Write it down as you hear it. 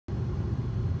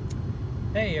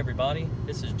Hey everybody,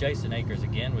 this is Jason Akers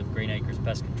again with Green Acres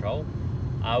Pest Control.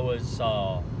 I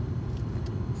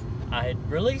had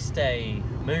released a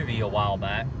movie a while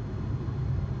back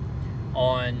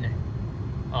on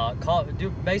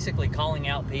basically calling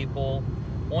out people,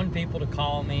 wanting people to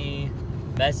call me,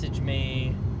 message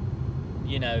me,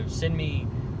 send me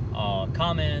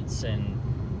comments and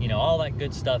all that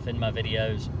good stuff in my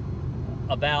videos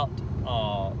about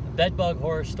bedbug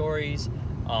horror stories,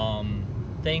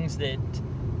 things that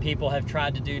people have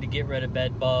tried to do to get rid of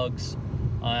bed bugs,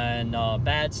 and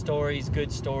bad stories,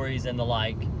 good stories, and the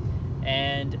like.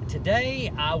 And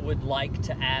today I would like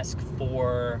to ask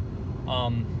for,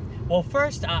 well,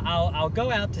 first I'll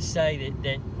go out to say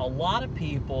that a lot of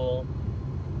people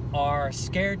are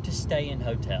scared to stay in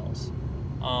hotels.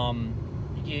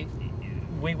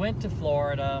 We went to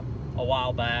Florida a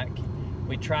while back.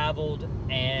 We traveled,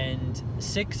 and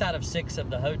 6 out of 6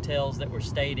 of the hotels that were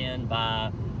stayed in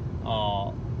by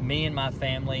me and my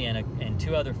family and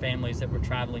 2 other families that were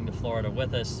traveling to Florida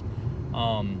with us,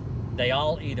 they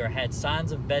all either had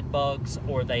signs of bed bugs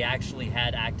or they actually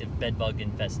had active bed bug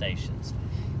infestations.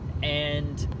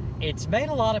 And it's made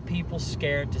a lot of people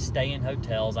scared to stay in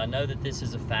hotels. I know that this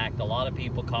is a fact. A lot of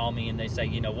people call me and they say,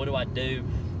 what do I do?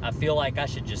 I feel like I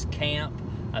should just camp.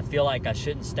 I feel like I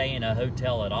shouldn't stay in a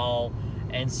hotel at all.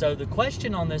 And so the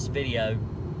question on this video,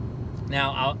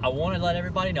 now I want to let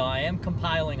everybody know I am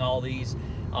compiling all these.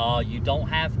 You don't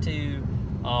have to,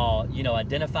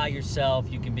 identify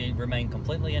yourself. You can remain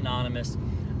completely anonymous.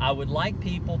 I would like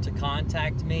people to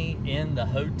contact me in the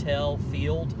hotel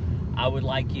field. I would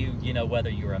like you, whether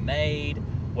you're a maid,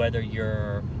 whether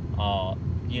you're,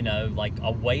 like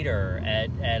a waiter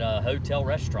at a hotel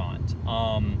restaurant,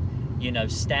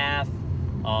 staff,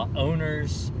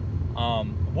 owners.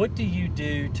 What do you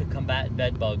do to combat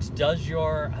bed bugs? Does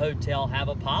your hotel have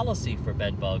a policy for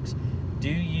bed bugs?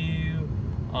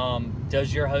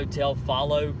 Does your hotel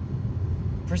follow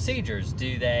procedures?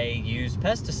 Do they use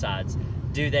pesticides?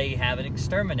 Do they have an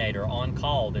exterminator on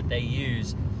call that they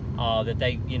use, that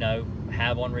they,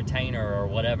 have on retainer or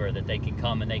whatever, that they can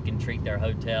come and they can treat their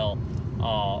hotel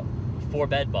for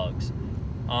bed bugs?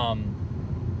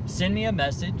 Send me a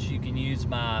message. You can use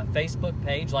my Facebook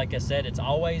page. Like I said, it's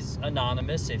always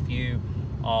anonymous. If you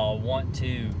want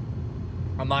to,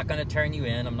 I'm not going to turn you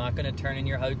in. I'm not going to turn in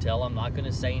your hotel. I'm not going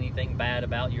to say anything bad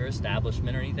about your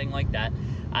establishment or anything like that.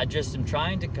 I just am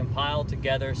trying to compile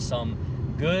together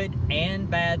some good and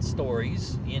bad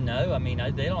stories. They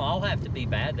don't all have to be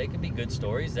bad. They can be good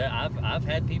stories. I've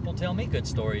had people tell me good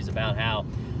stories about how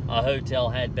a hotel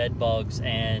had bed bugs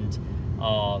and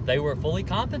they were fully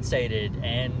compensated.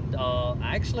 And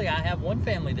actually, I have one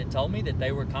family that told me that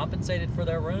they were compensated for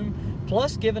their room,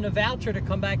 plus given a voucher to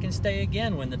come back and stay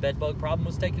again when the bed bug problem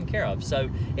was taken care of.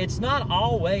 So it's not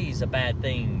always a bad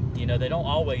thing. They don't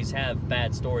always have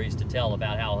bad stories to tell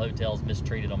about how hotels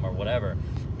mistreated them or whatever.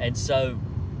 And so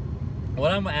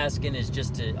what I'm asking is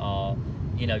just to,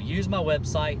 use my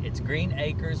website. It's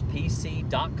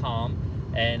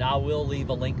greenacrespc.com, and I will leave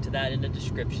a link to that in the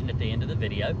description at the end of the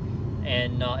video.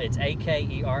 And it's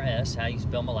Akers, how you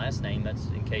spell my last name, that's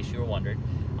in case you were wondering.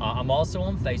 I'm also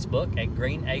on Facebook at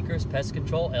Green Acres Pest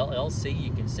Control LLC.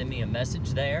 You can send me a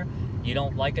message there.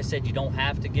 Like I said, you don't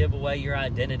have to give away your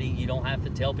identity. You don't have to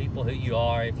tell people who you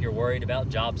are if you're worried about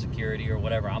job security or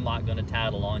whatever. I'm not going to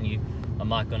tattle on you. I'm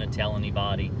not going to tell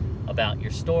anybody about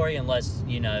your story unless,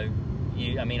 I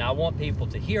want people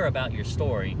to hear about your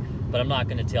story, but I'm not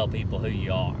going to tell people who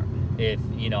you are. If,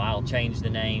 I'll change the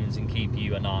names and keep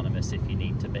you anonymous if you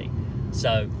need to be.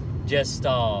 So just,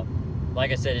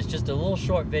 like I said, it's just a little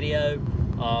short video,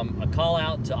 a call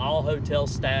out to all hotel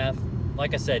staff.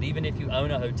 Like I said, even if you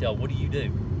own a hotel, what do you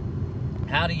do?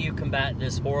 How do you combat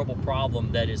this horrible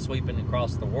problem that is sweeping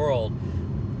across the world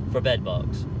for bed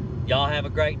bugs? Y'all have a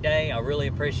great day. I really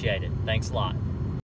appreciate it. Thanks a lot.